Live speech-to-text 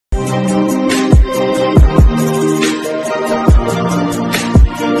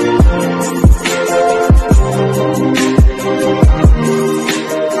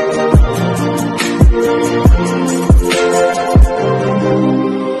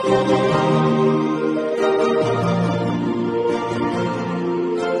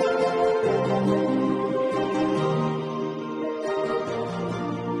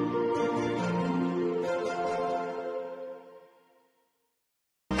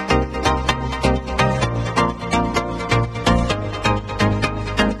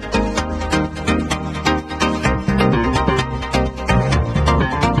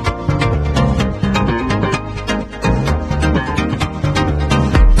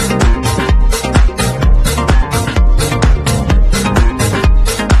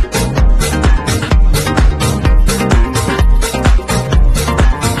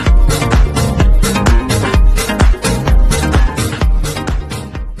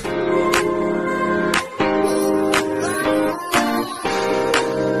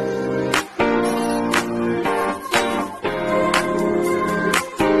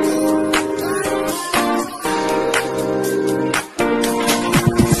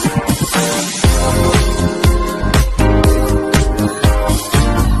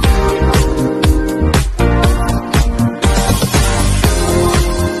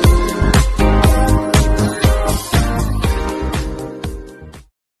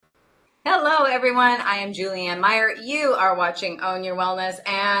Everyone, I am Julianne Meyer. You are watching Own Your Wellness,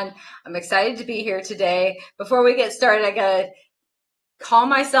 and I'm excited to be here today. Before we get started, I gotta call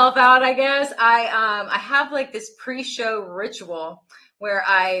myself out, I guess. I have like this pre-show ritual where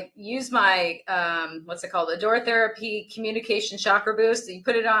I use my what's it called, Adore Therapy Communication Chakra Boost. So you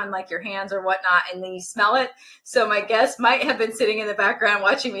put it on like your hands or whatnot, and then you smell it. So my guest might have been sitting in the background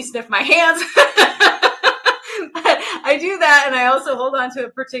watching me sniff my hands. I do that, and I also hold on to a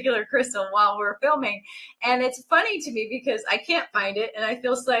particular crystal while we're filming. And it's funny to me because I can't find it, and I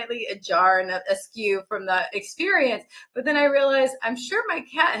feel slightly ajar and askew from the experience. But then I realize I'm sure my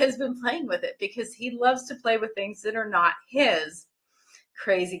cat has been playing with it because he loves to play with things that are not his.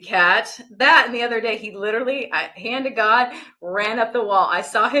 Crazy cat. That, and the other day, he literally, hand to God, ran up the wall. I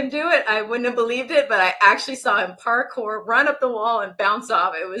saw him do it. I wouldn't have believed it, but I actually saw him parkour, run up the wall, and bounce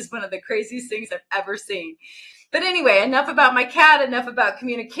off. It was one of the craziest things I've ever seen. But anyway, enough about my cat, enough about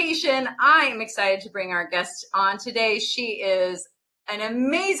communication. I am excited to bring our guest on today. She is an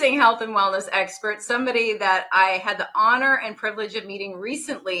amazing health and wellness expert, somebody that I had the honor and privilege of meeting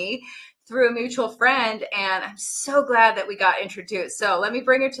recently through a mutual friend, and I'm so glad that we got introduced. So let me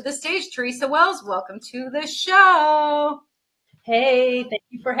bring her to the stage. Theresa Wells, welcome to the show. Hey, thank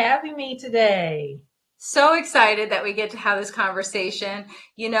you for having me today. So excited that we get to have this conversation.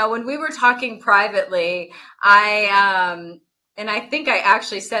 You know, when we were talking privately, and I think I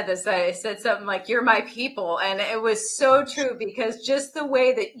actually said this, I said something like, you're my people. And it was so true because just the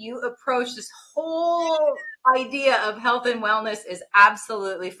way that you approach this whole idea of health and wellness is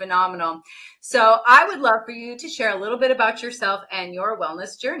absolutely phenomenal. So I would love for you to share a little bit about yourself and your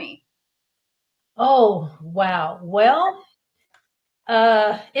wellness journey. Oh, wow. Well,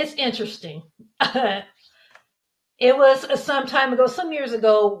 it's interesting. It was some time ago, some years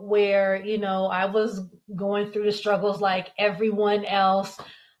ago, where, I was going through the struggles like everyone else,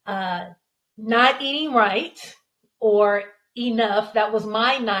 not eating right or enough. That was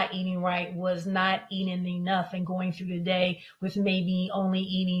my not eating right, was not eating enough and going through the day with maybe only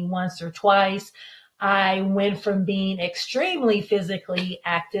eating once or twice. I went from being extremely physically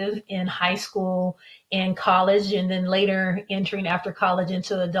active in high school and college, and then later entering after college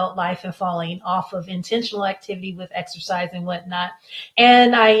into adult life and falling off of intentional activity with exercise and whatnot.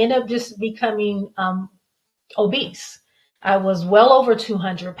 And I ended up just becoming obese. I was well over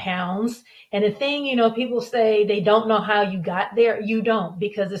 200 pounds. And the thing, people say they don't know how you got there. You don't,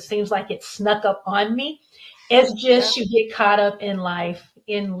 because it seems like it snuck up on me. It's just you get caught up in life,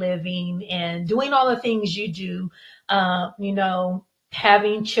 in living and doing all the things you do,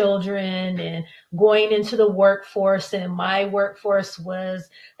 having children and going into the workforce. And my workforce was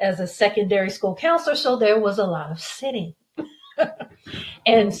as a secondary school counselor. So there was a lot of sitting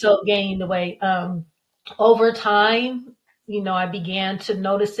and so gaining the weight. Over time, I began to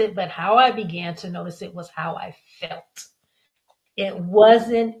notice it, but how I began to notice it was how I felt. It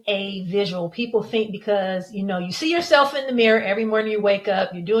wasn't a visual. People think because, you see yourself in the mirror every morning you wake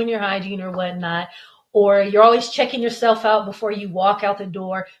up, you're doing your hygiene or whatnot, or you're always checking yourself out before you walk out the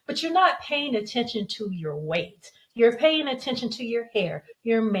door, but you're not paying attention to your weight. You're paying attention to your hair,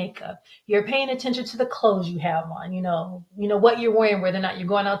 your makeup. You're paying attention to the clothes you have on, what you're wearing, whether or not you're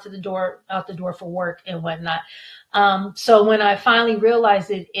going out the door for work and whatnot. So when I finally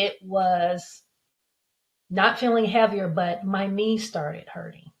realized it, it was not feeling heavier, but my knees started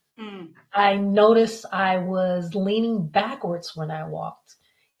hurting. Mm. I noticed I was leaning backwards when I walked.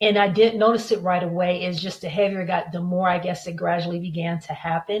 And I didn't notice it right away. It's just the heavier it got, the more I guess it gradually began to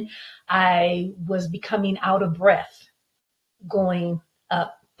happen. I was becoming out of breath going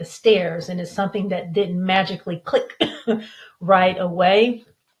up the stairs. And it's something that didn't magically click right away.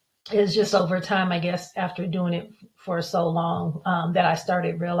 It's just over time, I guess, after doing it for so long, that I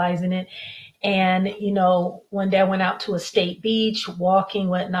started realizing it. And, one day I went out to a state beach, walking,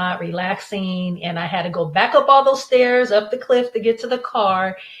 whatnot, relaxing. And I had to go back up all those stairs, up the cliff to get to the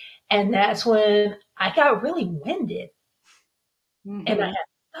car. And that's when I got really winded and I Mm-hmm. had to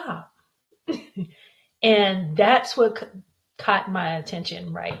stop. And that's what caught my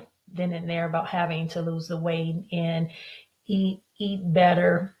attention right then and there about having to lose the weight and eat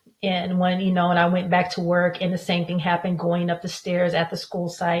better. And when I went back to work and the same thing happened going up the stairs at the school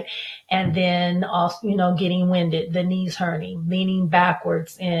site and then also, getting winded, the knees hurting, leaning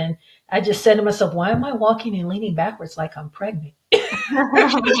backwards. And I just said to myself, why am I walking and leaning backwards like I'm pregnant?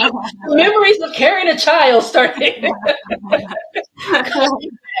 Memories of carrying a child started.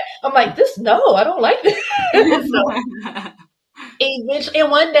 I'm like, no, I don't like this. So eventually, and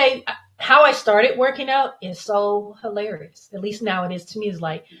one day, how I started working out is so hilarious. At least now it is to me. Is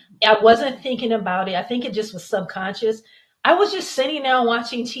like I wasn't thinking about it. I think it just was subconscious. I was just sitting down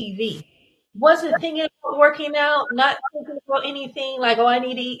watching TV. Wasn't thinking about working out. Not thinking about anything like, oh, I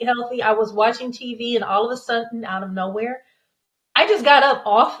need to eat healthy. I was watching TV, and all of a sudden, out of nowhere, I just got up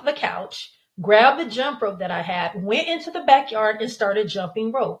off the couch, grabbed the jump rope that I had, went into the backyard, and started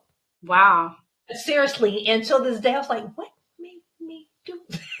jumping rope. Wow. Seriously, until this day, I was like, what made me do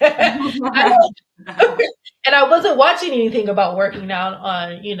that? And I wasn't watching anything about working out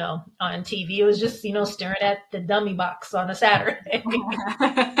on TV. It was just, staring at the dummy box on a Saturday.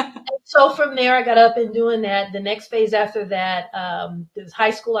 So from there, I got up and doing that. The next phase after that, this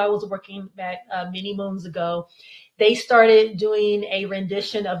high school I was working back many moons ago, they started doing a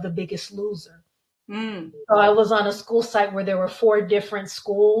rendition of The Biggest Loser. Mm. So I was on a school site where there were 4 different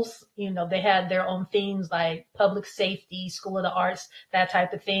schools. They had their own themes like public safety, school of the arts, that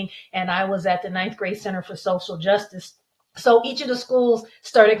type of thing. And I was at the 9th grade Center for Social Justice. So each of the schools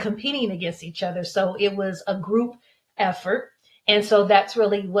started competing against each other. So it was a group effort. And so that's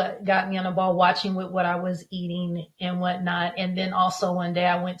really what got me on the ball, watching with what I was eating and whatnot. And then also one day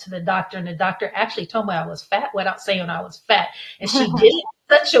I went to the doctor, and the doctor actually told me I was fat without saying I was fat. And she did it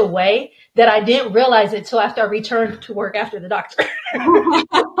in such a way that I didn't realize it till after I returned to work after the doctor. So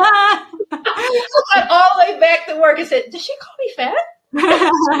I went all the way back to work and said, did she call me fat?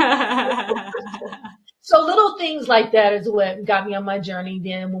 So little things like that is what got me on my journey.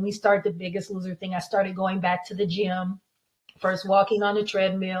 Then when we started the Biggest Loser thing, I started going back to the gym. First walking on the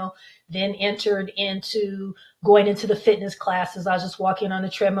treadmill, then entered into going into the fitness classes. I was just walking on the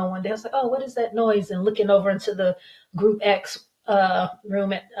treadmill one day. I was like, oh, what is that noise? And looking over into the Group X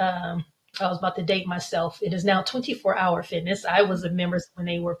room at, I was about to date myself. It is now 24-hour fitness. I was a member when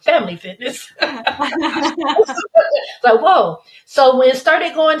they were family fitness. Like, whoa. So when it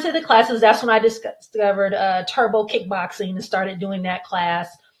started going to the classes, that's when I discovered turbo kickboxing and started doing that class.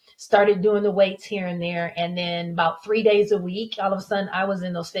 Started doing the weights here and there. And then about 3 days a week, all of a sudden I was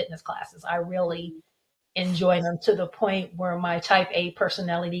in those fitness classes. I really enjoyed them to the point where my type A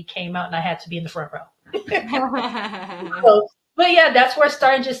personality came out and I had to be in the front row. But yeah, that's where I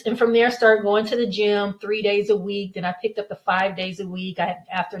started and from there I started going to the gym 3 days a week. Then I picked up the 5 days a week.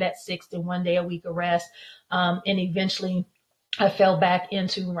 After that 6 to 1 day a week of rest. And eventually I fell back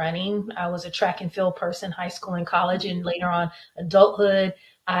into running. I was a track and field person, high school and college, and later on adulthood.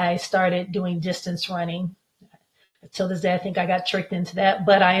 I started doing distance running. Till this day, I think I got tricked into that,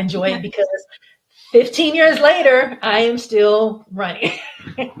 but I enjoy it because 15 years later, I am still running.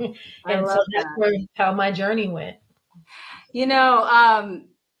 And so that's how my journey went.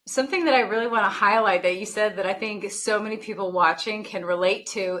 Something that I really want to highlight that you said that I think so many people watching can relate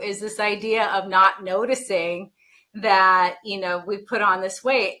to is this idea of not noticing that, we put on this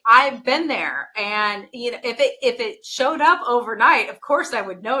weight. I've been there. And, if it showed up overnight, of course I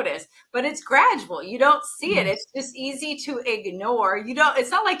would notice, but it's gradual. You don't see it. It's just easy to ignore.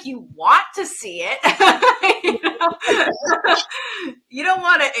 It's not like you want to see it. You don't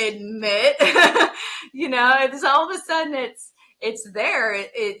want to admit, it's all of a sudden it's there.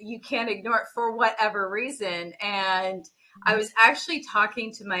 You can't ignore it for whatever reason. And I was actually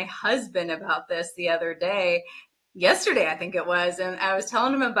talking to my husband about this the other day. yesterday, I think it was, and I was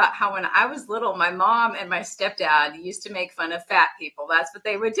telling him about how when I was little, my mom and my stepdad used to make fun of fat people. That's what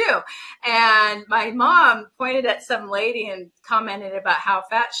they would do. And my mom pointed at some lady and commented about how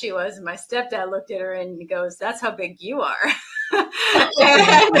fat she was, and my stepdad looked at her and he goes, "That's how big you are."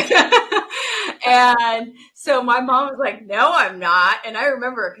 and, and so my mom was like, "No, I'm not." And I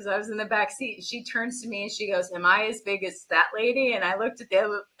remember because I was in the back seat, and she turns to me and she goes, "Am I as big as that lady?" And I looked at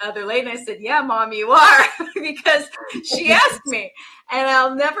the other lady and I said, "Yeah, Mom, you are," because she asked me. And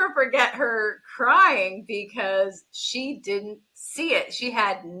I'll never forget her crying because she didn't see it. She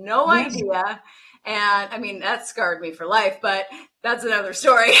had no Yes. idea. And I mean, that scarred me for life, but that's another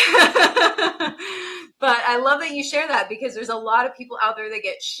story. But I love that you share that because there's a lot of people out there that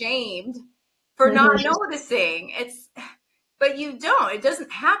get shamed for not Mm-hmm. noticing. But you don't. It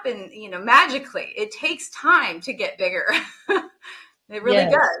doesn't happen, magically. It takes time to get bigger. It really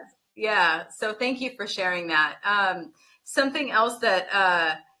Yes. does. Yeah. So thank you for sharing that. Something else that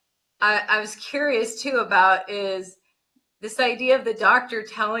I was curious too about is this idea of the doctor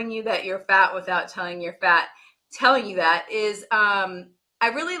telling you that you're fat without telling you that is, I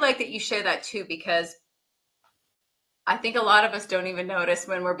really like that you share that too, because I think a lot of us don't even notice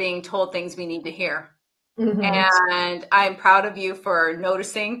when we're being told things we need to hear. Mm-hmm. And I'm proud of you for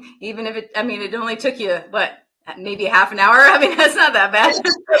noticing, even if it only took you, what, maybe half an hour? I mean, that's not that bad. It's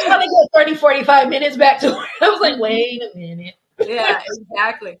going to get 30, 45 minutes back to work. I was like, wait a minute. Yeah,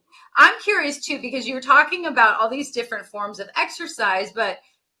 exactly. I'm curious too, because you were talking about all these different forms of exercise, but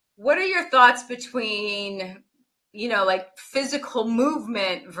what are your thoughts between, like physical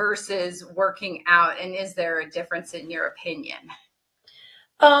movement versus working out? And is there a difference in your opinion?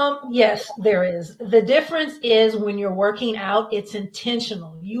 Yes, there is. The difference is when you're working out, it's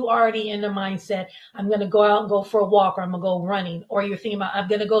intentional. You already in the mindset, I'm going to go out and go for a walk, or I'm going to go running, or you're thinking about, I'm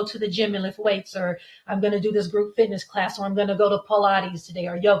going to go to the gym and lift weights, or I'm going to do this group fitness class, or I'm going to go to Pilates today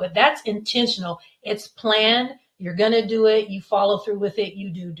or yoga. That's intentional. It's planned. You're going to do it. You follow through with it.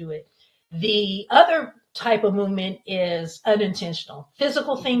 You do it. The other type of movement is unintentional.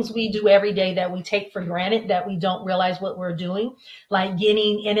 Physical things we do every day that we take for granted, that we don't realize what we're doing, like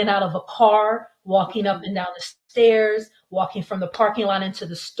getting in and out of a car, walking up and down the stairs, walking from the parking lot into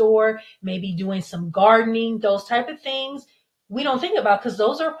the store, maybe doing some gardening, those type of things we don't think about because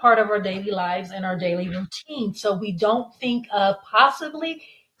those are part of our daily lives and our daily routine. So we don't think of possibly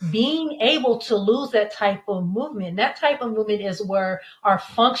being able to lose that type of movement. That type of movement is where our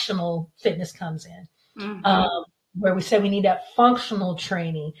functional fitness comes in, Mm-hmm. um, where we say we need that functional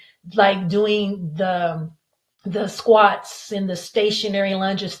training, like doing the squats and the stationary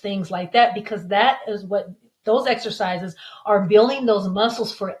lunges, things like that, because that is what those exercises are, building those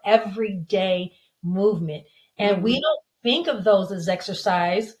muscles for everyday movement. And we Mm-hmm. don't think of those as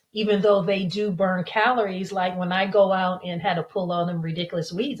exercise, even though they do burn calories. Like when I go out and had to pull all them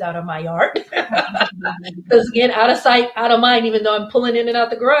ridiculous weeds out of my yard. Because again, out of sight, out of mind, even though I'm pulling in and out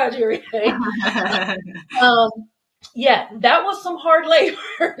the garage every day. Um, yeah, that was some hard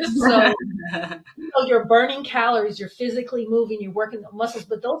labor. So you're burning calories, you're physically moving, you're working the muscles,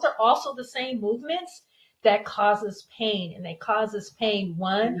 but those are also the same movements that causes pain. And they causes pain,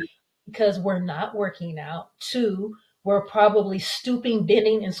 one, because we're not working out. Two, we're probably stooping,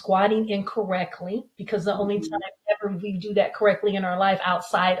 bending, and squatting incorrectly, because the only time ever we do that correctly in our life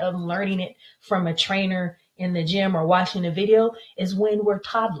outside of learning it from a trainer in the gym or watching a video is when we're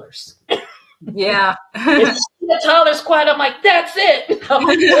toddlers. Yeah. If you see a toddler squat, I'm like, that's it.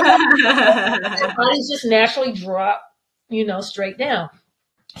 Bodies just naturally drop, straight down.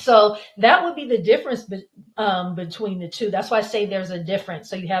 So that would be the difference between the two. That's why I say there's a difference.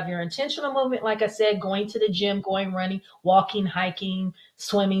 So you have your intentional movement, like I said, going to the gym, going running, walking, hiking,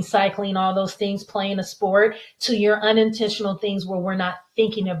 swimming, cycling, all those things, playing a sport, to your unintentional things where we're not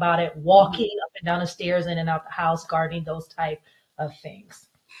thinking about it, walking up and down the stairs, in and out the house, gardening, those type of things.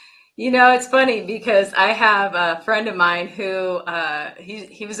 It's funny because I have a friend of mine who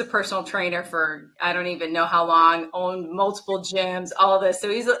he was a personal trainer for I don't even know how long, owned multiple gyms, all this. So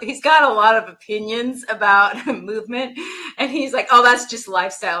he's got a lot of opinions about movement, and he's like, "Oh, that's just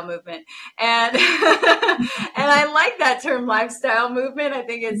lifestyle movement," and and I like that term, lifestyle movement. I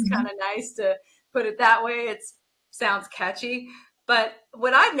think it's kind Mhm. of nice to put it that way. It sounds catchy. But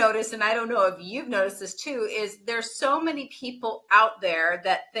what I've noticed, and I don't know if you've noticed this too, is there's so many people out there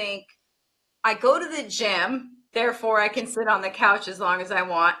that think I go to the gym, therefore I can sit on the couch as long as I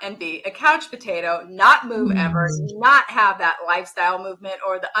want and be a couch potato, not move ever, Mm. not have that lifestyle movement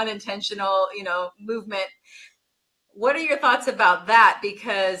or the unintentional, movement. What are your thoughts about that?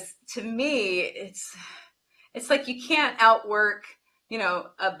 Because to me, it's like you can't outwork,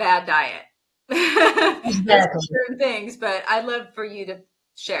 a bad diet. There's Exactly. certain things, but I'd love for you to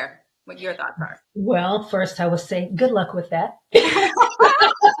share what your thoughts are. Well, first I would say good luck with that.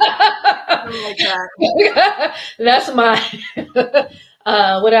 I like that. That's my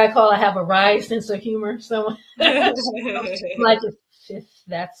what do I call? I have a wry sense of humor. So, like if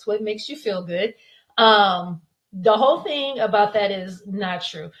that's what makes you feel good, the whole thing about that is not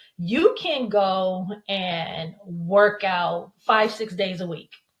true. You can go and work out 5, 6 days a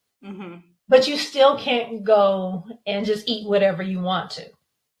week, Hmm. but you still can't go and just eat whatever you want to,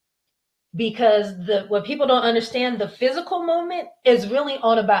 because the what people don't understand, the physical movement is really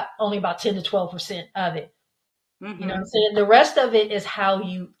on about only about 10 to 12% of it. You know what I'm Hmm. saying? The rest of it is how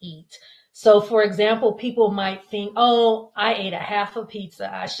you eat. So, for example, people might think, oh, I ate a half a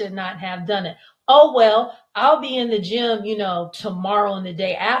pizza. I should not have done it. Oh, well, I'll be in the gym, tomorrow and the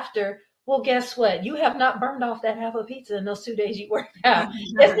day after. Well, guess what? You have not burned off that half a pizza in those 2 days you worked out.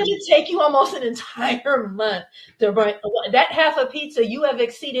 It's going to take you almost an entire month to burn that half a pizza. You have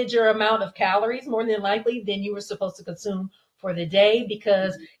exceeded your amount of calories more than likely than you were supposed to consume for the day,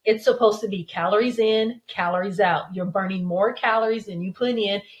 because it's supposed to be calories in, calories out. You're burning more calories than you put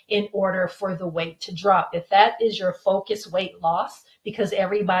in order for the weight to drop. If that is your focus, weight loss, because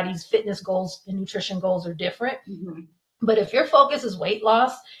everybody's fitness goals and nutrition goals are different. Hmm. But if your focus is weight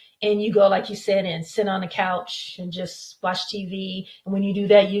loss and you go, like you said, and sit on the couch and just watch TV, and when you do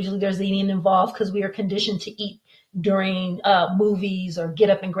that, usually there's eating involved because we are conditioned to eat during movies or get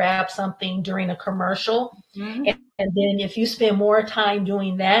up and grab something during a commercial. Hmm. And then if you spend more time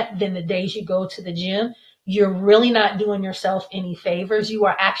doing that than the days you go to the gym, you're really not doing yourself any favors. You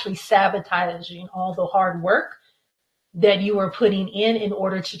are actually sabotaging all the hard work that you are putting in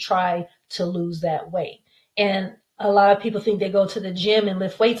order to try to lose that weight. And a lot of people think they go to the gym and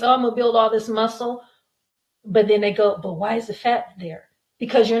lift weights. Oh, I'm going to build all this muscle. But then they go, but why is the fat there?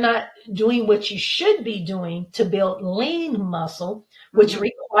 Because you're not doing what you should be doing to build lean muscle, which Hmm.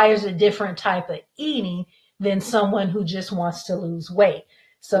 requires a different type of eating than someone who just wants to lose weight. Yeah.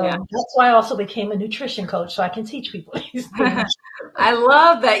 So that's why I also became a nutrition coach, so I can teach people these things. I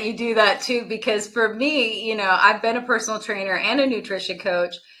love that you do that too, because for me, I've been a personal trainer and a nutrition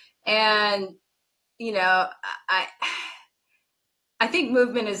coach, and you know, I I think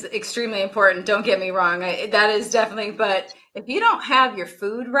movement is extremely important. Don't get me wrong. That is definitely, but if you don't have your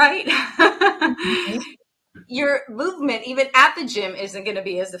food right, your movement, even at the gym, isn't going to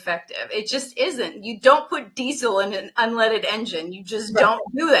be as effective. It just isn't. You don't put diesel in an unleaded engine. You just Right. don't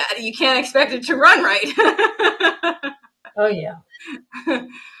do that. You can't expect it to run right. Oh yeah.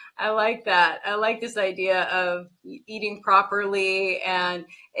 I like that. I like this idea of eating properly, and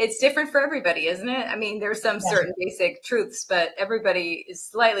it's different for everybody, isn't it? I mean, there's some Yeah. certain basic truths, but everybody is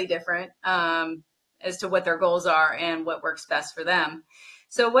slightly different as to what their goals are and what works best for them.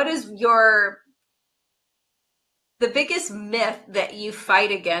 So, what is the biggest myth that you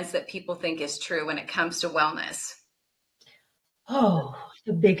fight against that people think is true when it comes to wellness? Oh,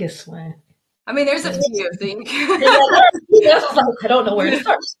 the biggest one. I mean, there's a Yeah, few. So you that's like, I don't know where to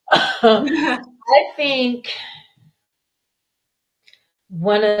start. I think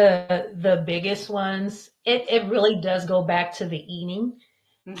one of the biggest ones, it really does go back to the eating.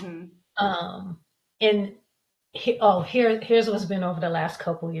 Hmm. Um, and here's what's been over the last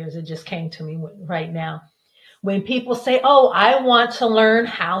couple of years. It just came to me right now. When people say, "Oh, I want to learn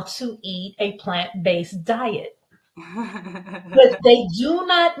how to eat a plant-based diet," but they do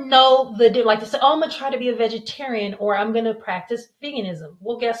not know like they say, "Oh, I'm gonna try to be a vegetarian or I'm gonna practice veganism."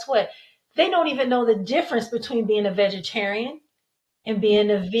 Well, guess what? They don't even know the difference between being a vegetarian and being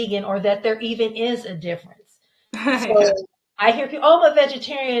a vegan, or that there even is a difference. Yeah. So I hear people, oh, I'm a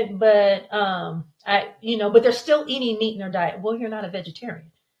vegetarian, but but they're still eating meat in their diet. Well, you're not a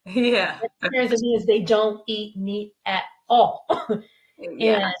vegetarian. Yeah. Vegetarians means they don't eat meat at all.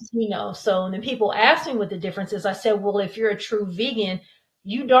 Yeah. And so when people ask me what the difference is, I said, well, if you're a true vegan,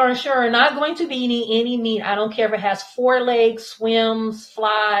 you darn sure are not going to be eating any meat. I don't care if it has 4 legs, swims,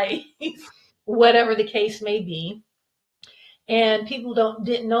 flies, whatever the case may be. And people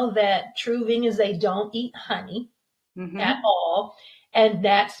didn't know that true vegans, they don't eat honey at Hmm. all. And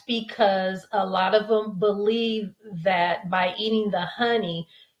that's because a lot of them believe that by eating the honey,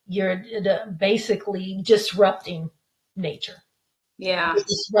 you're basically disrupting nature. Yeah. You're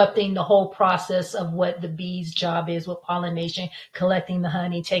disrupting the whole process of what the bee's job is with pollination, collecting the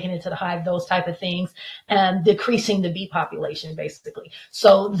honey, taking it to the hive, those type of things, and decreasing the bee population, basically.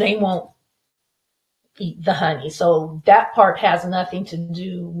 So they won't eat the honey. So that part has nothing to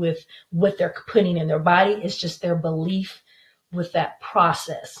do with what they're putting in their body. It's just their belief with that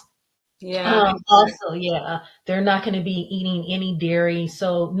process. Yeah, Also, yeah, they're not going to be eating any dairy.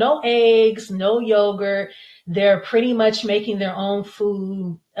 So no eggs, no yogurt. They're pretty much making their own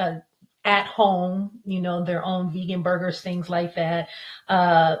food at home, their own vegan burgers, things like that.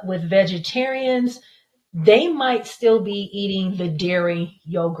 With vegetarians, they might still be eating the dairy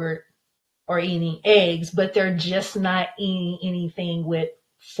yogurt or eating eggs, but they're just not eating anything with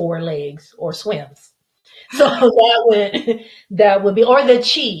four legs or swims. So that would be, or the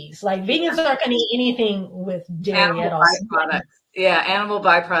cheese. Like vegans aren't going to eat anything with dairy at animal all. byproducts. Yeah, animal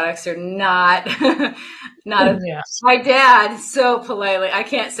byproducts are not not a. Yeah. My dad so politely, I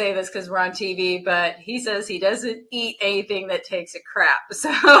can't say this because we're on TV, but he says he doesn't eat anything that takes a crap. So,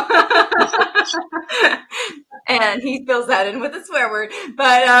 and he fills that in with a swear word.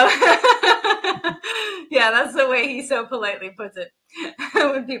 But yeah, that's the way he so politely puts it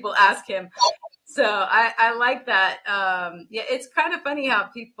when people ask him. So I like that. Yeah, it's kind of funny how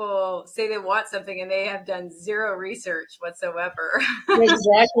people say they want something and they have done zero research whatsoever.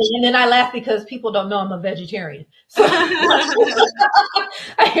 Exactly. And then I laugh because people don't know I'm a vegetarian. So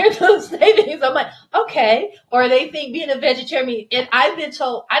I hear them say things. I'm like, okay. Or they think being a vegetarian, and I've been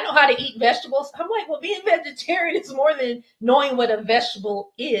told I know how to eat vegetables. I'm like, well, being vegetarian is more than knowing what a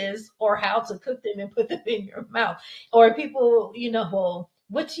vegetable is or how to cook them and put them in your mouth. Or people, well,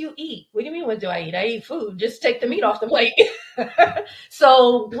 what do you eat? What do you mean, what do I eat? I eat food. Just take the meat off the plate.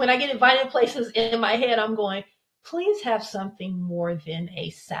 So when I get invited places in my head, I'm going, please have something more than a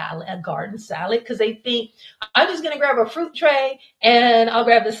salad, a garden salad, because they think I'm just going to grab a fruit tray and I'll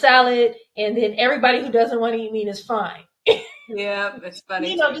grab the salad, and then everybody who doesn't want to eat meat is fine. Yeah, it's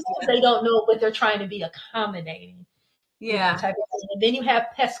funny. Just because they don't know what they're trying to be accommodating. Yeah. Type of thing. And then you have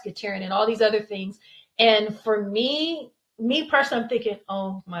pescatarian and all these other things. And for me personally, I'm thinking,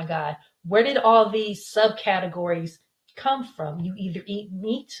 oh my God, where did all these subcategories come from? You either eat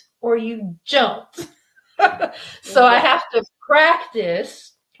meat or you don't. So I have to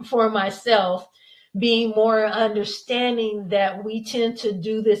practice for myself being more understanding that we tend to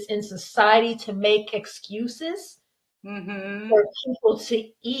do this in society to make excuses for people to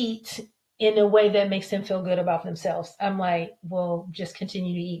eat in a way that makes them feel good about themselves. I'm like, well, just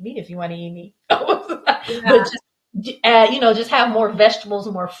continue to eat meat if you want to eat meat. But just have more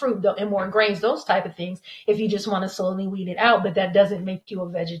vegetables, more fruit, and more grains, those type of things, if you just want to slowly weed it out. But that doesn't make you a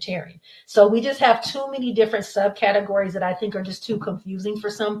vegetarian. So we just have too many different subcategories that I think are just too confusing for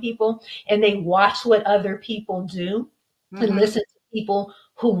some people. And they watch what other people do and listen to people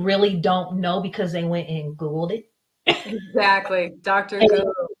who really don't know because they went and Googled it. Exactly. Dr.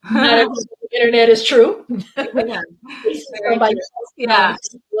 Google. Not everything on the internet is true. Yeah.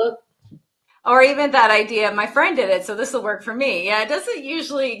 Or even that idea, my friend did it, so this will work for me. Yeah, it doesn't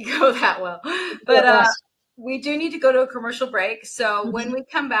usually go that well. But we do need to go to a commercial break. So when we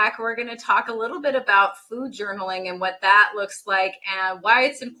come back, we're going to talk a little bit about food journaling and what that looks like and why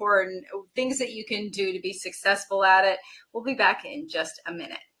it's important, things that you can do to be successful at it. We'll be back in just a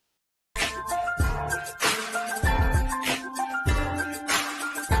minute.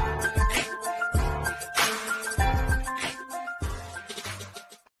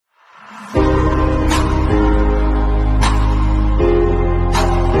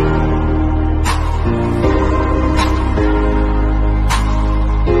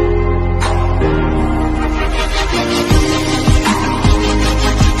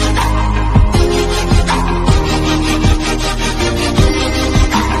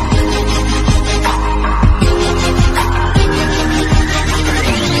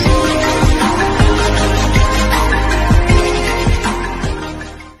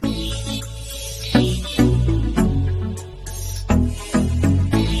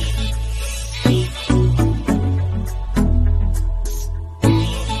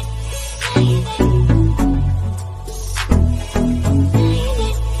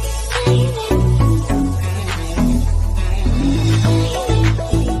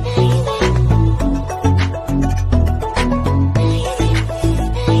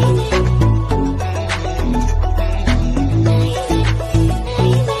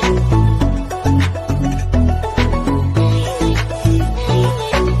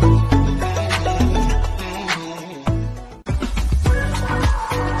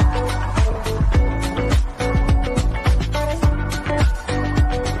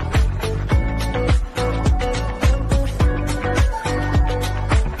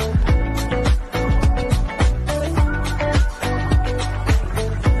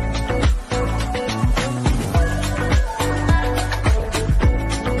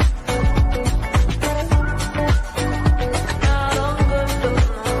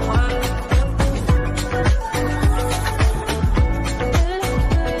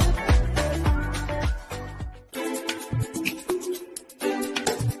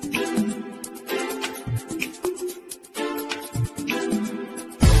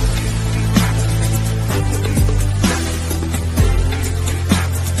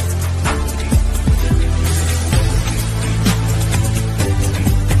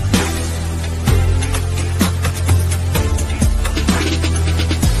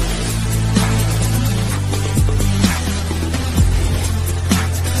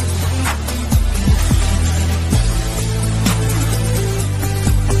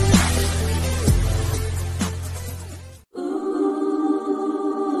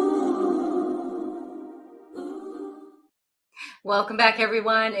 Welcome back,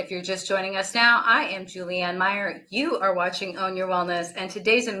 everyone. If you're just joining us now, I am Julianne Meyer. You are watching Own Your Wellness, and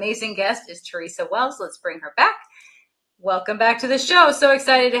today's amazing guest is Theresa Wells. Let's bring her back. Welcome back to the show. So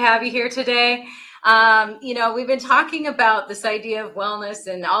excited to have you here today. We've been talking about this idea of wellness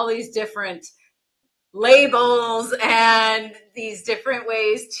and all these different labels and these different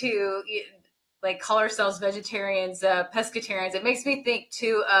ways to like call ourselves vegetarians, pescatarians. It makes me think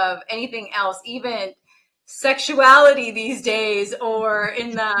too of anything else, even sexuality these days, or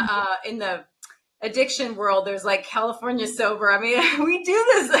in the addiction world, there's like California sober. I mean, we do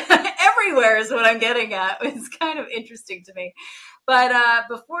this everywhere is what I'm getting at. It's kind of interesting to me. But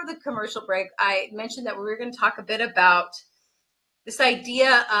before the commercial break, I mentioned that we were going to talk a bit about this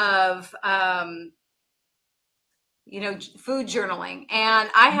idea of food journaling. And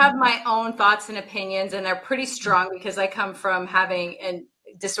I have my own thoughts and opinions, and they're pretty strong because I come from having a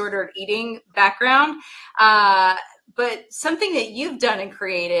disordered eating background. But something that you've done and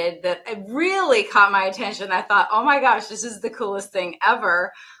created that really caught my attention, I thought, oh my gosh, this is the coolest thing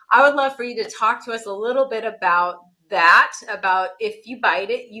ever. I would love for you to talk to us a little bit about that, about if you bite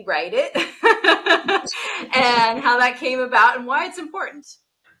it, you write it, and how that came about and why it's important.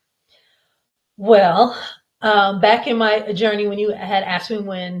 Well, back in my journey, when you had asked me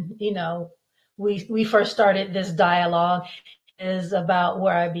when, we first started this dialogue, is about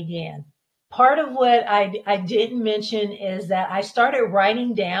where I began. Part of what I didn't mention is that I started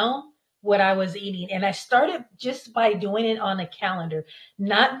writing down what I was eating. And I started just by doing it on a calendar,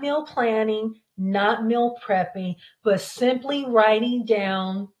 not meal planning, not meal prepping, but simply writing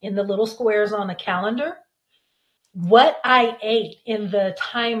down in the little squares on a calendar what I ate in the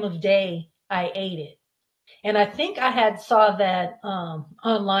time of day I ate it. And I think I had saw that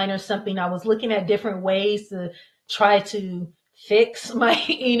online or something. I was looking at different ways to try to fix my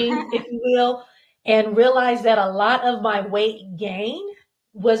eating, if you will, and realized that a lot of my weight gain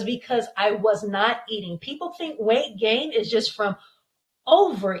was because I was not eating. People think weight gain is just from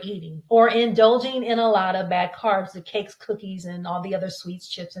overeating or indulging in a lot of bad carbs, the cakes, cookies, and all the other sweets,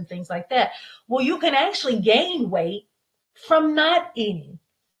 chips, and things like that. Well, you can actually gain weight from not eating.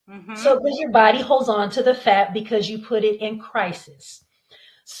 So, because your body holds on to the fat because you put it in crisis.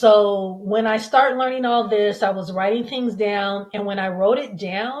 So, when I started learning all this, I was writing things down. And when I wrote it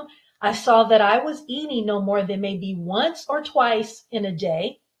down, I saw that I was eating no more than maybe once or twice in a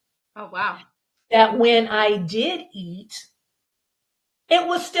day. Oh, wow. That when I did eat, it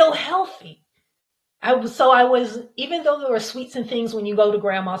was still healthy. I was, even though there were sweets and things when you go to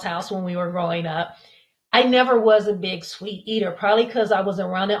grandma's house when we were growing up, I never was a big sweet eater, probably because I was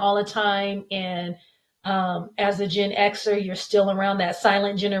around it all the time. And as a Gen Xer, you're still around that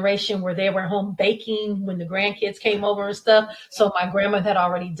silent generation where they were home baking when the grandkids came over and stuff. So my grandma had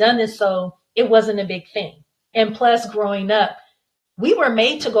already done this, so it wasn't a big thing. And plus, growing up, we were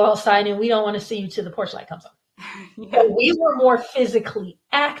made to go outside and we don't want to see you till the porch light comes on. Yeah. So we were more physically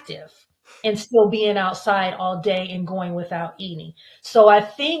active and still being outside all day and going without eating. So I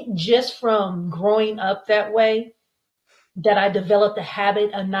think just from growing up that way, that I developed a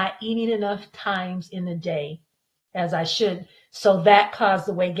habit of not eating enough times in the day as I should. So that caused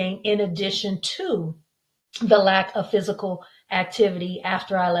the weight gain, in addition to the lack of physical activity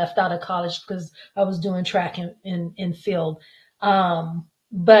after I left out of college because I was doing track in field.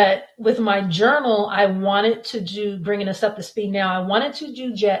 But with my journal, I wanted to do, bringing us up to speed now, I wanted to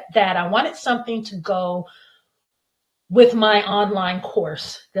do that. I wanted something to go with my online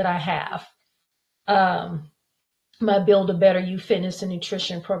course that I have. My Build a Better You Fitness and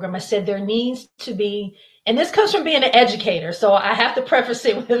Nutrition program. I said there needs to be, and this comes from being an educator, so I have to preface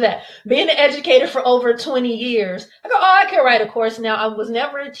it with that. Being an educator for over 20 years, I go, oh, I can write a course. Now, I was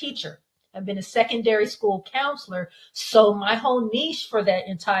never a teacher. I've been a secondary school counselor, so my whole niche for that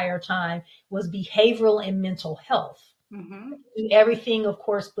entire time was behavioral and mental health. Mm-hmm. Do everything, of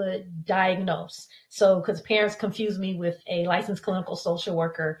course, but diagnose. So, because parents confuse me with a licensed clinical social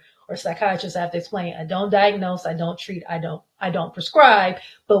worker or psychiatrist, I have to explain. I don't diagnose, I don't treat, I don't prescribe.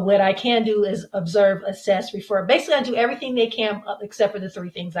 But what I can do is observe, assess, refer. Basically, I do everything they can except for the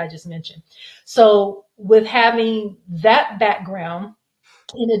three things I just mentioned. So, with having that background,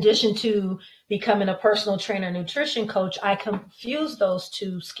 in addition to becoming a personal trainer, nutrition coach, I confuse those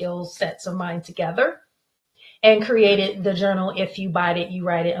two skill sets of mine together and created the journal, If You Bite It, You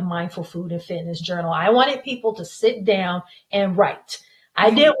Write It, a mindful food and fitness journal. I wanted people to sit down and write. I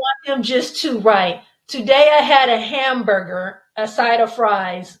didn't want them just to write, today I had a hamburger, a side of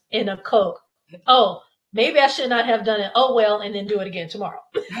fries, and a Coke. Oh, maybe I should not have done it. Oh, well, and then do it again tomorrow.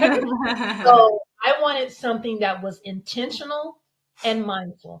 So I wanted something that was intentional and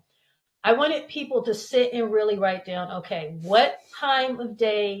mindful. I wanted people to sit and really write down, okay, what time of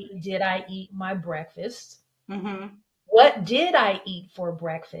day did I eat my breakfast? Mm-hmm. What did I eat for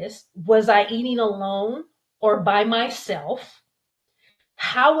breakfast? Was I eating alone or by myself?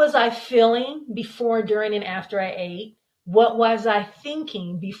 How was I feeling before, during, and after I ate? What was I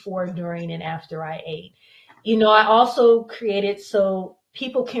thinking before, during, and after I ate? I also created so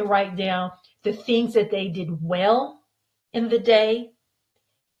people can write down the things that they did well in the day,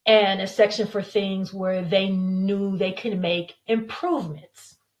 and a section for things where they knew they could make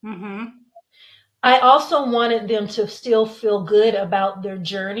improvements. Mm-hmm. I also wanted them to still feel good about their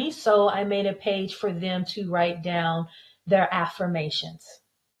journey, so I made a page for them to write down their affirmations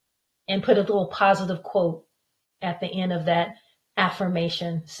and put a little positive quote at the end of that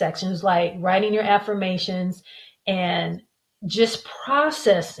affirmation section. It's like writing your affirmations and just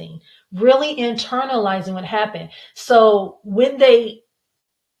processing, really internalizing what happened. So when they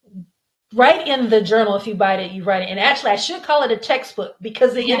write in the journal, if you buy it, you write it. And actually, I should call it a textbook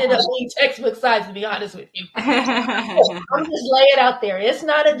because it ended up being textbook size, to be honest with you. I'm just lay it out there. It's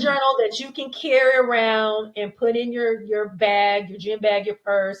not a journal that you can carry around and put in your bag, your gym bag, your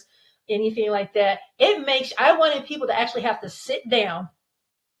purse, anything like that. I wanted people to actually have to sit down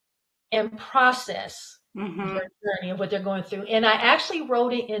and process Mm-hmm. their journey of what they're going through. And I actually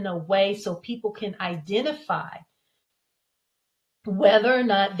wrote it in a way so people can identify whether or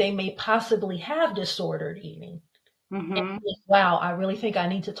not they may possibly have disordered eating. And Mm-hmm. think, wow, I really think I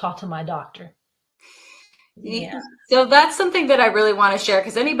need to talk to my doctor. Yeah. So that's something that I really want to share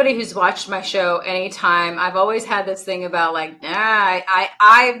because anybody who's watched my show anytime, I've always had this thing about like,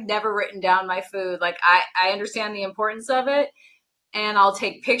 I've never written down my food. Like I understand the importance of it and I'll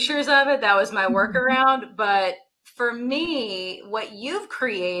take pictures of it. That was my workaround. But for me, what you've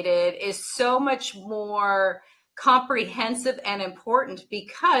created is so much more comprehensive and important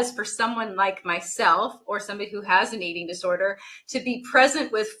because for someone like myself or somebody who has an eating disorder to be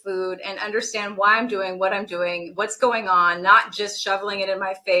present with food and understand why I'm doing what I'm doing, what's going on, not just shoveling it in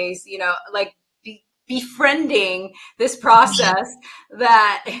my face, like befriending this process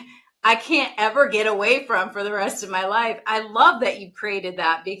that I can't ever get away from for the rest of my life. I love that you created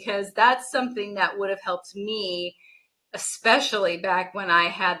that because that's something that would have helped me, especially back when I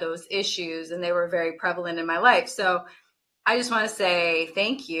had those issues and they were very prevalent in my life. So I just want to say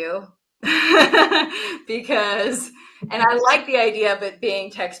thank you because, and I like the idea of it being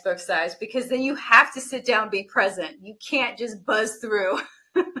textbook size because then you have to sit down, be present. You can't just buzz through.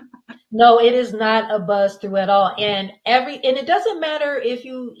 No, it is not a buzz through at all. And it doesn't matter if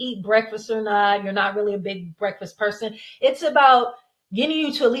you eat breakfast or not, you're not really a big breakfast person. It's about getting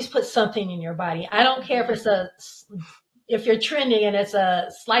you to at least put something in your body. I don't care if you're trending and it's a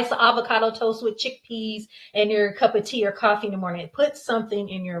slice of avocado toast with chickpeas and your cup of tea or coffee in the morning. Put something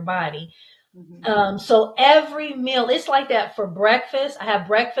in your body. So every meal, it's like that for breakfast. I have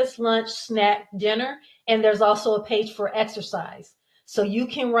breakfast, lunch, snack, dinner, and there's also a page for exercise. So you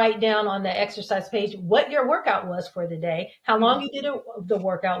can write down on the exercise page what your workout was for the day, how long you did the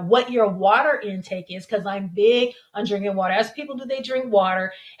workout, what your water intake is, because I'm big on drinking water. As people do, they drink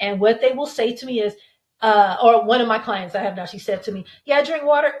water. And what they will say to me is, or one of my clients I have now, she said to me, yeah, I drink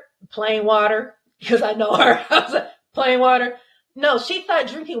water, plain water, because I know her. I was like, plain water. No, she thought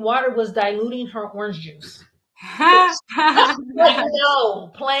drinking water was diluting her orange juice. Like,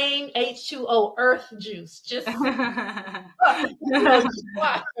 no, plain H2O, earth juice. Just, just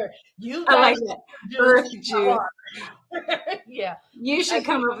water. You I like dilute that. juice, Earth juice. yeah. You should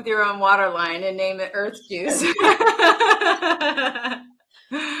come up with your own water line and name it Earth Juice.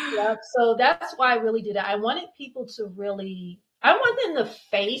 Yeah. So that's why I really did it. I want them to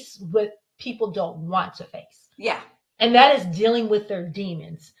face what people don't want to face. Yeah. And that is dealing with their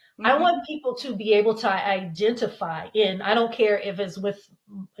demons. I Mm-hmm. want people to be able to identify in, I don't care if it's with,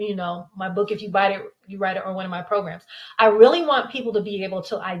 my book, if you buy it, you write it, or one of my programs. I really want people to be able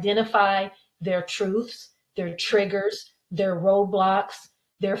to identify their truths, their triggers, their roadblocks,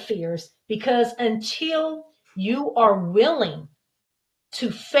 their fears, because until you are willing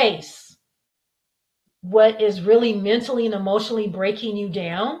to face what is really mentally and emotionally breaking you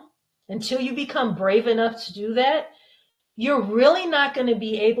down, until you become brave enough to do that, you're really not going to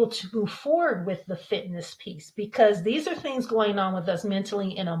be able to move forward with the fitness piece, because these are things going on with us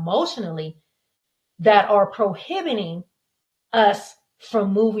mentally and emotionally that are prohibiting us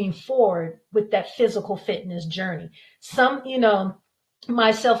from moving forward with that physical fitness journey.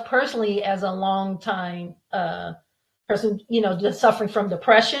 Myself personally, as a long time person, just suffering from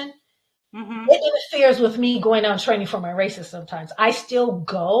depression, Mm-hmm. it interferes with me going out training for my races sometimes. I still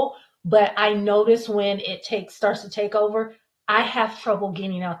go, but I notice when it starts to take over, I have trouble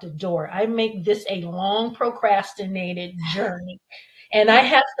getting out the door. I make this a long procrastinated journey, and I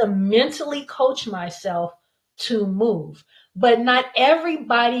have to mentally coach myself to move. But not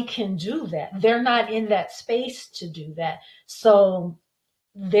everybody can do that. They're not in that space to do that. So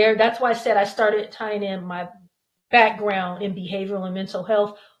that's why I said I started tying in my background in behavioral and mental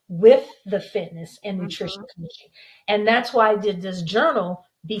health with the fitness and nutrition Mhm. coaching. And that's why I did this journal,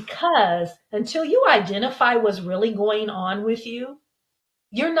 because until you identify what's really going on with you,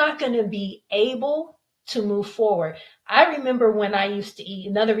 you're not going to be able to move forward. I remember when I used to eat,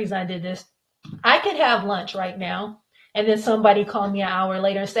 another reason I did this, I could have lunch right now, and then somebody called me an hour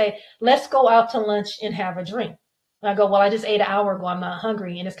later and say, let's go out to lunch and have a drink. And I go, well, I just ate an hour ago. I'm not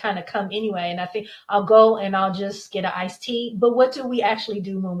hungry. And it's kind of come anyway. And I think I'll go and I'll just get an iced tea. But what do we actually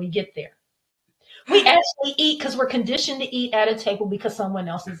do when we get there? We actually eat because we're conditioned to eat at a table because someone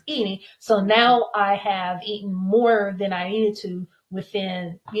else is eating. So now I have eaten more than I needed to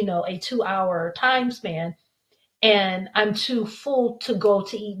within, a 2 hour time span, and I'm too full to go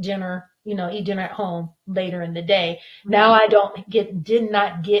to eat dinner at home later in the day. Now Mhm. I did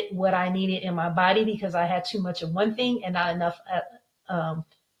not get what I needed in my body because I had too much of one thing and not enough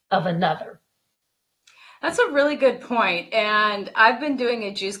of another. That's a really good point. And I've been doing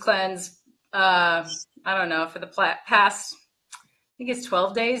a juice cleanse, I don't know, for the past, I think it's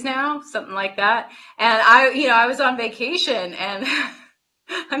 12 days now, something like that. And I was on vacation and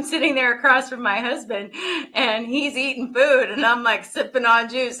I'm sitting there across from my husband and he's eating food and I'm like sipping on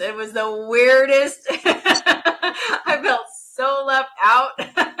juice. It was the weirdest. I felt so left out.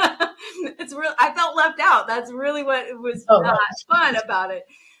 I felt left out. That's really what it was Oh, not right. fun about it.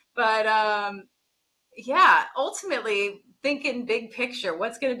 But yeah, ultimately thinking big picture,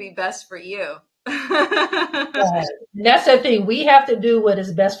 what's going to be best for you? Right. And that's the thing. We have to do what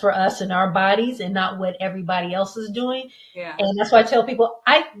is best for us and our bodies and not what everybody else is doing. Yeah. And that's why I tell people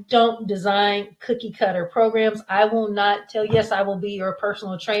I don't design cookie cutter programs. I will not tell, yes, I will be your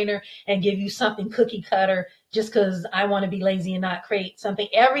personal trainer and give you something cookie cutter just because I want to be lazy and not create something.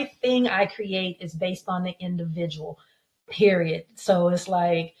 Everything I create is based on the individual, period. So it's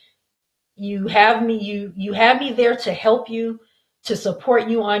like, you have me there to help you, to support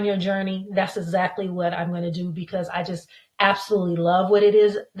you on your journey. That's exactly what I'm going to do, because I just absolutely love what it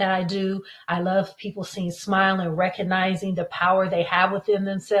is that I do. I love people seeing smile and recognizing the power they have within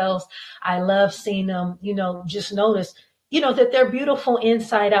themselves. I love seeing them, just notice, that they're beautiful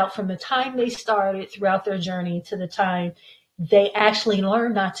inside out from the time they started throughout their journey to the time they actually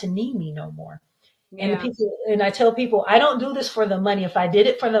learn not to need me no more. Yeah. And I tell people, I don't do this for the money. If I did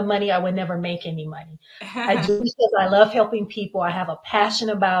it for the money, I would never make any money. I do it because I love helping people. I have a passion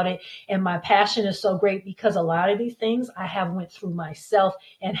about it. And my passion is so great because a lot of these things I have went through myself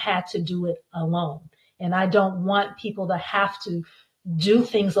and had to do it alone. And I don't want people to have to do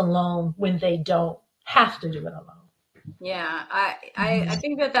things alone when they don't have to do it alone. Yeah, I Mhm.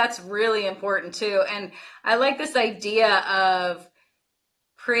 think that that's really important too. And I like this idea of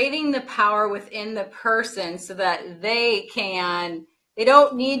creating the power within the person so that they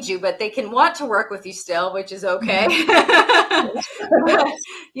don't need you, but they can want to work with you still, which is okay. Mhm.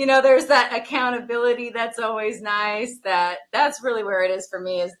 But there's that accountability that's always nice. That's really where it is for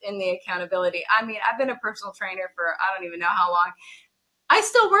me, is in the accountability. I mean, I've been a personal trainer for I don't even know how long. I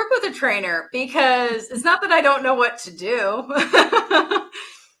still work with a trainer because it's not that I don't know what to do.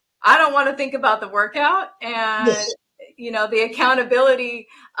 I don't want to think about the workout, and Yes. the accountability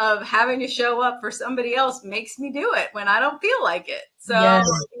of having to show up for somebody else makes me do it when I don't feel like it. So Yes.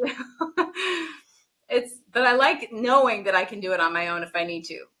 but I like knowing that I can do it on my own if I need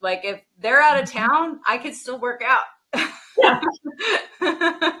to. Like if they're out of town, I could still work out. Yeah.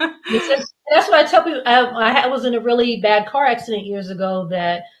 That's what I tell people. I was in a really bad car accident years ago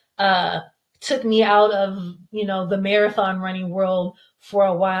that uh, took me out of the marathon running world for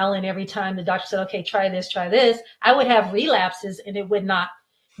a while. And every time the doctor said, "Okay, try this," I would have relapses and it would knock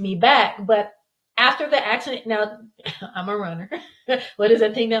me back. But after the accident, now I'm a runner. What is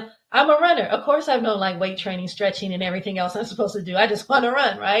that thing now? I'm a runner. Of course, I've known like weight training, stretching, and everything else I'm supposed to do. I just want to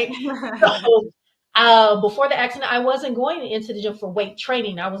run, right? So before the accident, I wasn't going into the gym for weight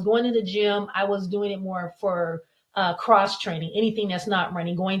training. I was going to the gym. I was doing it more for cross training, anything that's not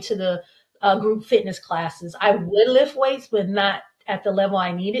running, going to the group fitness classes. I would lift weights, but not at the level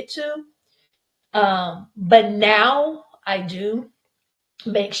I needed to. But now I do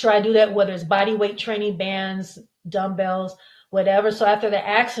make sure I do that, whether it's body weight training, bands, dumbbells, whatever. So after the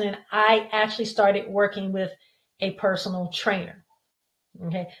accident, I actually started working with a personal trainer.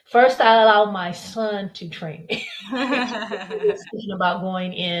 Okay. First, I allowed my son to train me. He was thinking about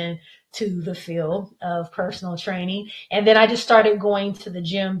going in to the field of personal training. And then I just started going to the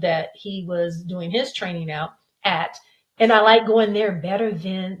gym that he was doing his training out at. And I like going there better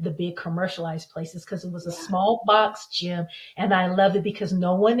than the big commercialized places because it was a Yeah. small box gym. And I loved it because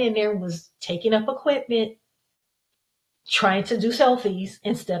no one in there was taking up equipment, trying to do selfies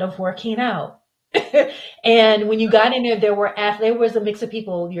instead of working out. And when you got in there, there was a mix of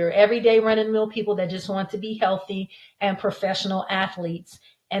people, your everyday run of the mill people that just want to be healthy and professional athletes.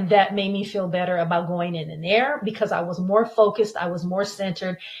 And that made me feel better about going in there because I was more focused, I was more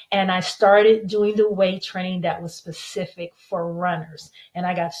centered, and I started doing the weight training that was specific for runners. And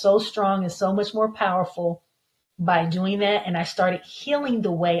I got so strong and so much more powerful by doing that. And I started healing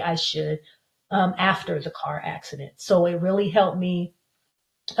the way I should after the car accident. So it really helped me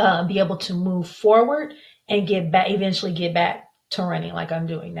be able to move forward and eventually get back to running like I'm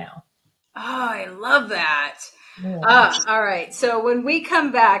doing now. Oh, I love that. Yeah. All right. So when we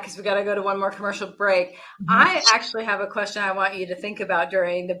come back, because we got to go to one more commercial break, Mhm. I actually have a question I want you to think about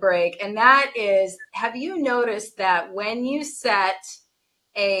during the break. And that is, have you noticed that when you set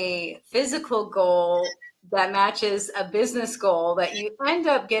a physical goal that matches a business goal, that you end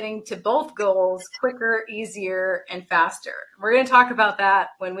up getting to both goals quicker, easier, and faster? We're going to talk about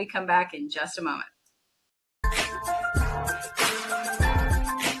that when we come back in just a moment.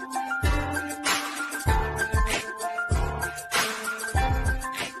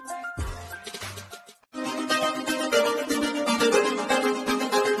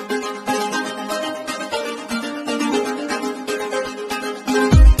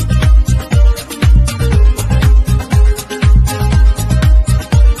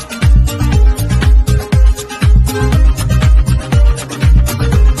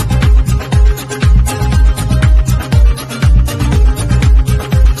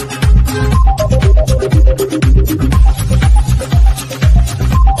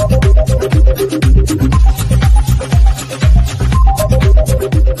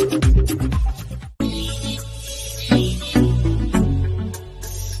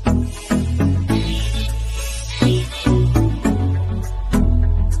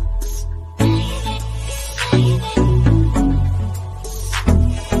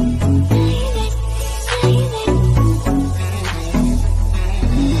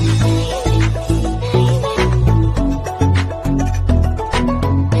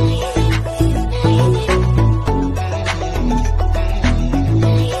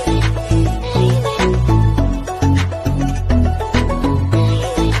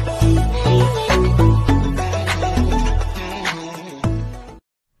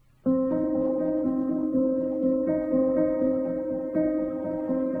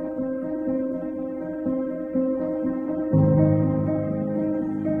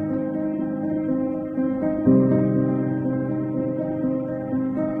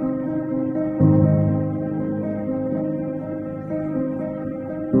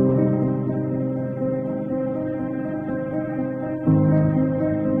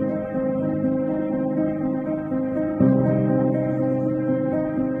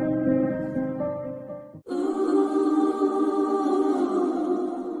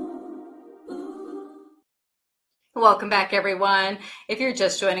 Welcome back, everyone. If you're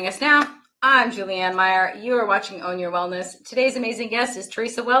just joining us now, I'm Julianne Meyer. You are watching Own Your Wellness. Today's amazing guest is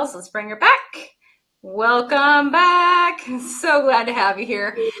Theresa Wells. Let's bring her back. Welcome back. So glad to have you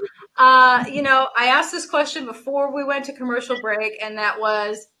here. I asked this question before we went to commercial break, and that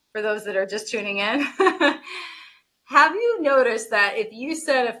was for those that are just tuning in. Have you noticed that if you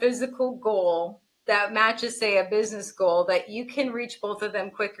set a physical goal that matches, say, a business goal, that you can reach both of them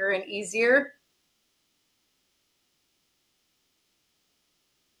quicker and easier?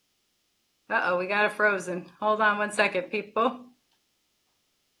 Uh-oh, we got it frozen. Hold on one second, people.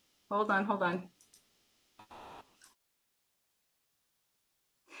 Hold on.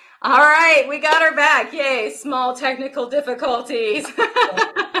 All right, we got her back. Yay, small technical difficulties.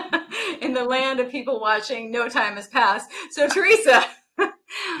 In the land of people watching, no time has passed. So, Theresa,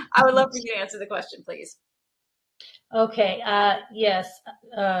 I would love for you to answer the question, please. Okay. Yes.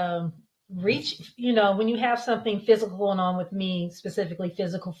 When you have something physical going on with me, specifically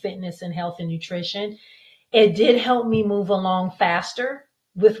physical fitness and health and nutrition, it did help me move along faster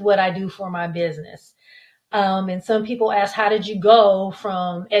with what I do for my business. And some people ask, how did you go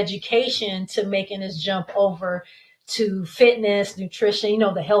from education to making this jump over to fitness, nutrition,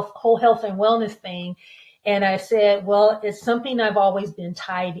 the whole health and wellness thing? And I said, well, it's something I've always been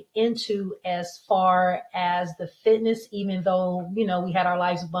tied into as far as the fitness, even though, we had our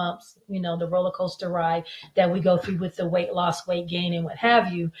life's bumps, the roller coaster ride that we go through with the weight loss, weight gain, and what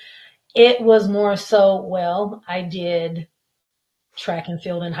have you. It was more so, well, I did track and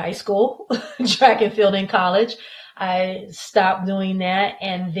field in high school, track and field in college. I stopped doing that.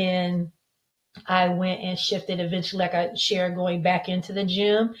 And then I went and shifted eventually, like I shared, going back into the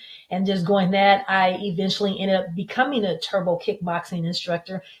gym and just going that. I eventually ended up becoming a turbo kickboxing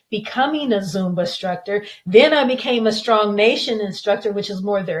instructor, becoming a Zumba instructor. Then I became a Strong Nation instructor, which is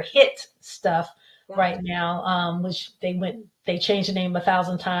more their hit stuff right now, which they changed the name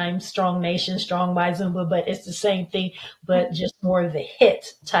 1,000 times, Strong Nation, Strong by Zumba, but it's the same thing, but just more of the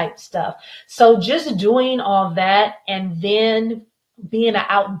hit type stuff. So just doing all that, and then being an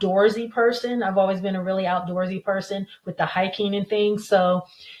outdoorsy person. I've always been a really outdoorsy person with the hiking and things. So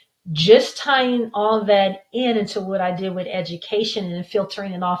just tying all that into what I did with education and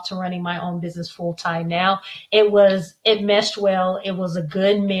filtering it off to running my own business full time now, it meshed well. It was a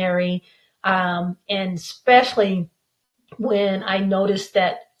good marry. And especially when I noticed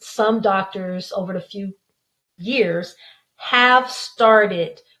that some doctors over the few years have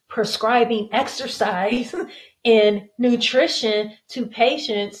started prescribing exercise and nutrition to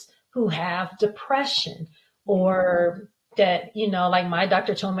patients who have depression, or that, like my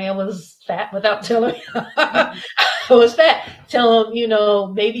doctor told me I was fat without telling me I was fat. Tell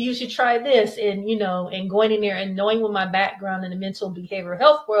them, maybe you should try this. And, and going in there and knowing with my background in the mental behavioral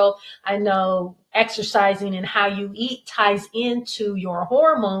health world, I know exercising and how you eat ties into your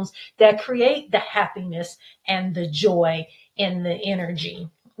hormones that create the happiness and the joy and the energy,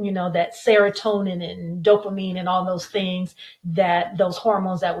 that serotonin and dopamine and all those things, that those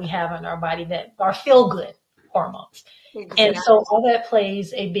hormones that we have in our body that are feel good hormones. Exactly. And so all that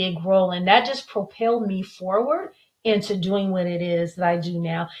plays a big role, and that just propelled me forward into doing what it is that I do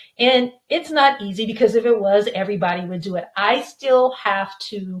now. And it's not easy, because if it was, everybody would do it. I still have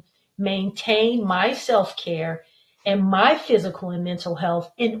to maintain my self-care and my physical and mental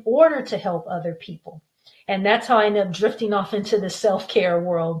health in order to help other people. And that's how I ended up drifting off into the self-care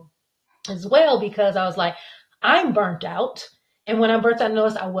world as well, because I was like, I'm burnt out. And when I'm burnt out, I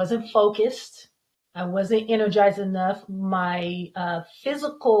noticed I wasn't focused. I wasn't energized enough. My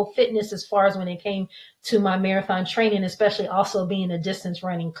physical fitness, as far as when it came to my marathon training, especially also being a distance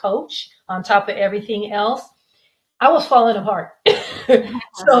running coach on top of everything else, I was falling apart.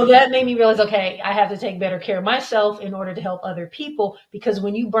 So that made me realize, okay, I have to take better care of myself in order to help other people, because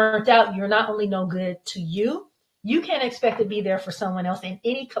when you burnt out, you're not only no good to you, you can't expect to be there for someone else in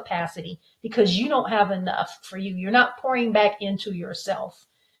any capacity, because you don't have enough for you. You're not pouring back into yourself.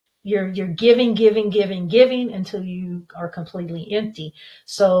 You're giving until you are completely empty.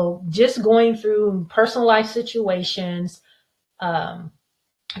 So just going through personal life situations,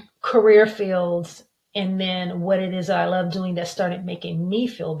 career fields, and then what it is that I love doing that started making me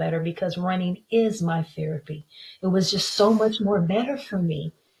feel better, because running is my therapy. It was just so much more better for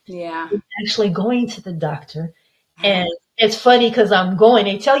me. Yeah. Actually going to the doctor. And it's funny, because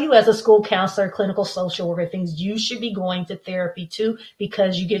they tell you as a school counselor, clinical social worker, things, you should be going to therapy too,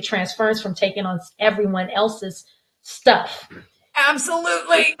 because you get transference from taking on everyone else's stuff.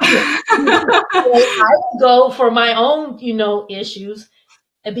 Absolutely. I go for my own, issues.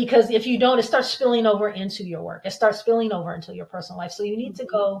 And because if you don't, it starts spilling over into your work. It starts spilling over into your personal life. So you need to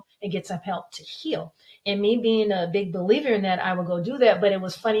go and get some help to heal. And me being a big believer in that, I would go do that. But it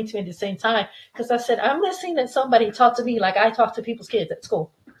was funny to me at the same time, because I said, I'm listening to somebody talk to me like I talk to people's kids at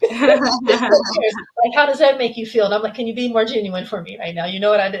school. Like, how does that make you feel? And I'm like, can you be more genuine for me right now? You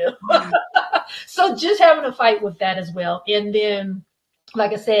know what I do? So just having a fight with that as well. And then,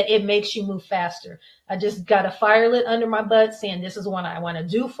 like I said, it makes you move faster. I just got a fire lit under my butt saying, this is what I want to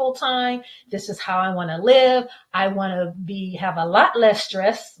do full time. This is how I want to live. I want to have a lot less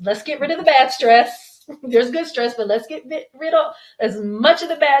stress. Let's get rid of the bad stress. There's good stress, but let's get rid of as much of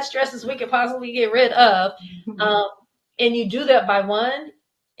the bad stress as we can possibly get rid of. And you do that by one,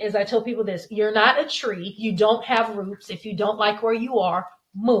 as I tell people this, you're not a tree. You don't have roots. If you don't like where you are,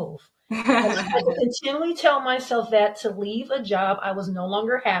 move. I continually tell myself that to leave a job I was no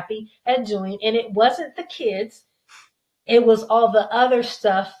longer happy at doing. And it wasn't the kids. It was all the other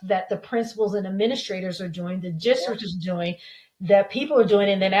stuff that the principals and administrators are doing, the district is doing, that people are doing.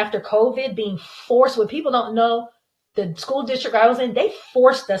 And then after COVID, being forced, what people don't know, the school district I was in, they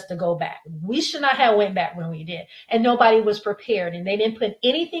forced us to go back. We should not have went back when we did. And nobody was prepared. And they didn't put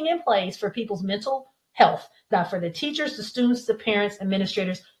anything in place for people's mental health, not for the teachers, the students, the parents,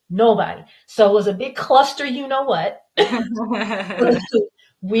 administrators, nobody. So it was a big cluster, you know what?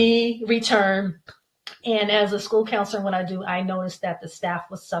 We returned And as a school counselor, I noticed that the staff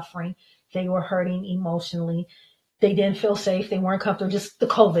was suffering. They were hurting emotionally. They didn't feel safe. They weren't comfortable, just the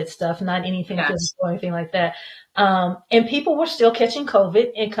COVID stuff, not anything Yes. physical or anything like that. And people were still catching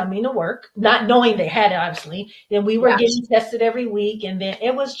COVID and coming to work, not knowing they had it, obviously. And we were Yes. getting tested every week. And then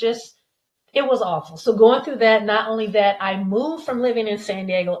it was awful. So going through that, not only that, I moved from living in San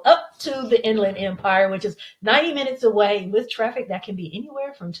Diego up to the Inland Empire, which is 90 minutes away with traffic that can be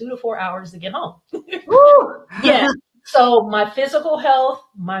anywhere from 2 to 4 hours to get home. Woo! Yeah. So my physical health,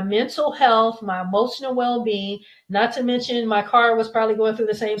 my mental health, my emotional well-being, not to mention my car was probably going through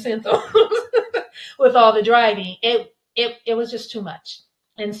the same symptoms with all the driving. It was just too much.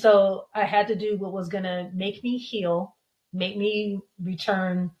 And so I had to do what was going to make me heal, make me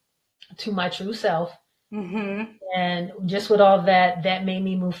return to my true self. Mm-hmm. And just with all that, that made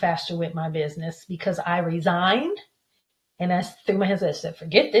me move faster with my business because I resigned and I threw my hands up and said,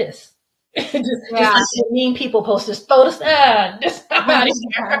 forget this. Just Yeah. like the mean people post, just throw this, just I'm out of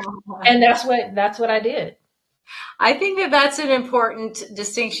here. And that's what I did. I think that that's an important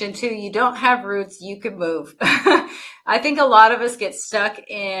distinction too. You don't have roots, you can move. I think a lot of us get stuck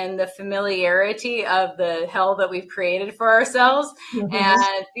in the familiarity of the hell that we've created for ourselves Mm-hmm.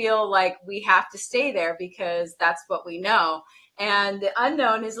 and feel like we have to stay there because that's what we know. And the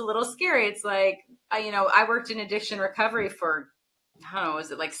unknown is a little scary. It's like, I worked in addiction recovery for, I don't know,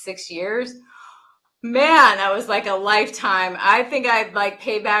 was it like 6 years? Man, that was like a lifetime. I think I'd like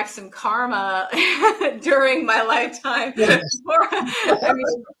pay back some karma during my lifetime. I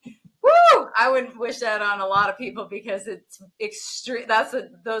mean, woo! I wouldn't wish that on a lot of people because it's extreme.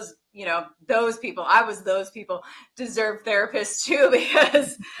 Those people. I was those people deserve therapists too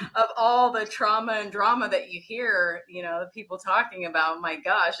because of all the trauma and drama that you hear. The people talking about. My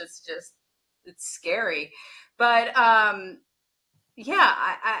gosh, it's scary. But yeah,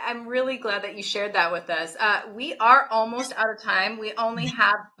 I'm really glad that you shared that with us. We are almost out of time. We only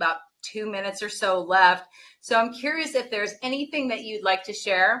have about 2 minutes or so left. So I'm curious if there's anything that you'd like to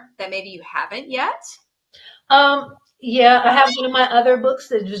share that maybe you haven't yet. Yeah, I have one of my other books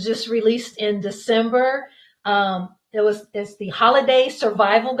that was just released in December. It's the Holiday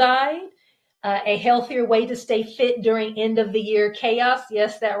Survival Guide, a healthier way to stay fit during end of the year chaos.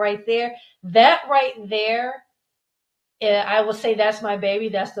 Yes, that right there. That right there, I will say that's my baby.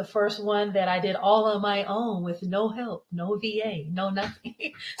 That's the first one that I did all on my own with no help, no VA, no nothing.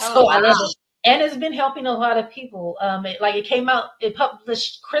 Oh, So I love wow. it. And it's been helping a lot of people. It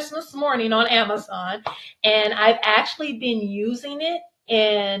published Christmas morning on Amazon, and I've actually been using it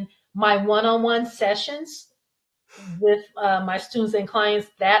in my one-on-one sessions with my students and clients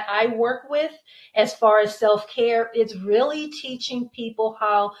that I work with as far as self-care. It's really teaching people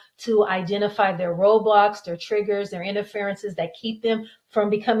how to identify their roadblocks, their triggers, their interferences that keep them from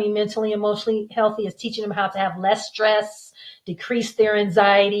becoming mentally, emotionally healthy. It's teaching them how to have less stress, decrease their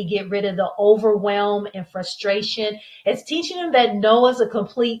anxiety, get rid of the overwhelm and frustration. It's teaching them that no is a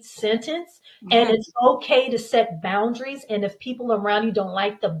complete sentence. And it's okay to set boundaries. And if people around you don't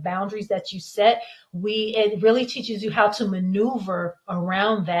like the boundaries that you set, it really teaches you how to maneuver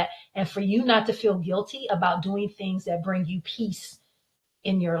around that and for you not to feel guilty about doing things that bring you peace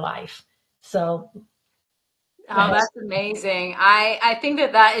in your life. So Oh, that's amazing. I think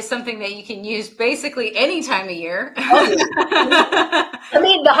that is something that you can use basically any time of year. oh yeah. I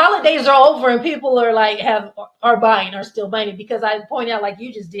mean, the holidays are over and people are like are still buying it because I point out like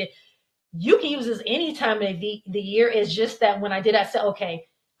you just did, you can use this any time of the year. It's just that when I did, I said, okay,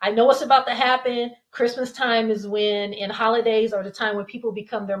 I know what's about to happen. Christmas time is when, and holidays are the time when people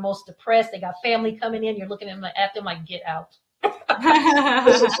become their most depressed. They got family coming in. You're looking at them like, get out.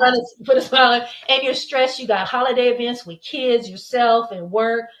 But you're trying to put a smile on, and you're stressed. You got holiday events with kids, yourself, and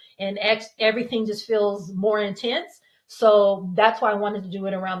work, and everything just feels more intense. So that's why I wanted to do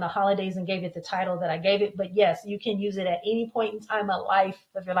it around the holidays and gave it the title that I gave it. But yes, you can use it at any point in time of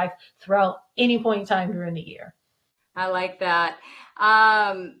your life throughout any point in time during the year. I like that.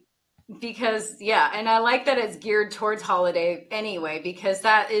 Um, because yeah, and I like that it's geared towards holiday anyway, because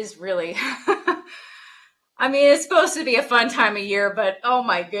that is really, I mean, it's supposed to be a fun time of year, but oh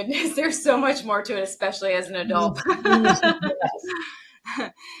my goodness, there's so much more to it, especially as an adult. Yes.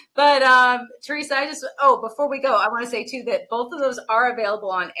 But Theresa, before we go, I want to say too that both of those are available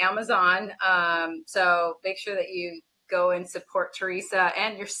on Amazon. So make sure that you go and support Theresa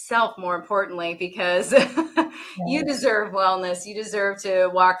and yourself, more importantly, because you deserve wellness. You deserve to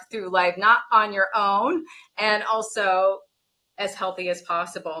walk through life not on your own, and also as healthy as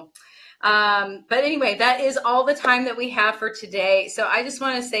possible. But anyway, that is all the time that we have for today. So I just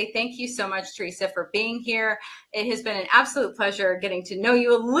want to say thank you so much, Theresa, for being here. It has been an absolute pleasure getting to know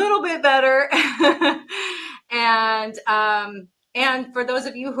you a little bit better. and and for those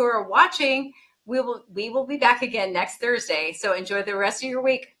of you who are watching, we will be back again next Thursday. So enjoy the rest of your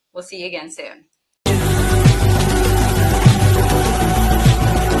week. We'll see you again soon.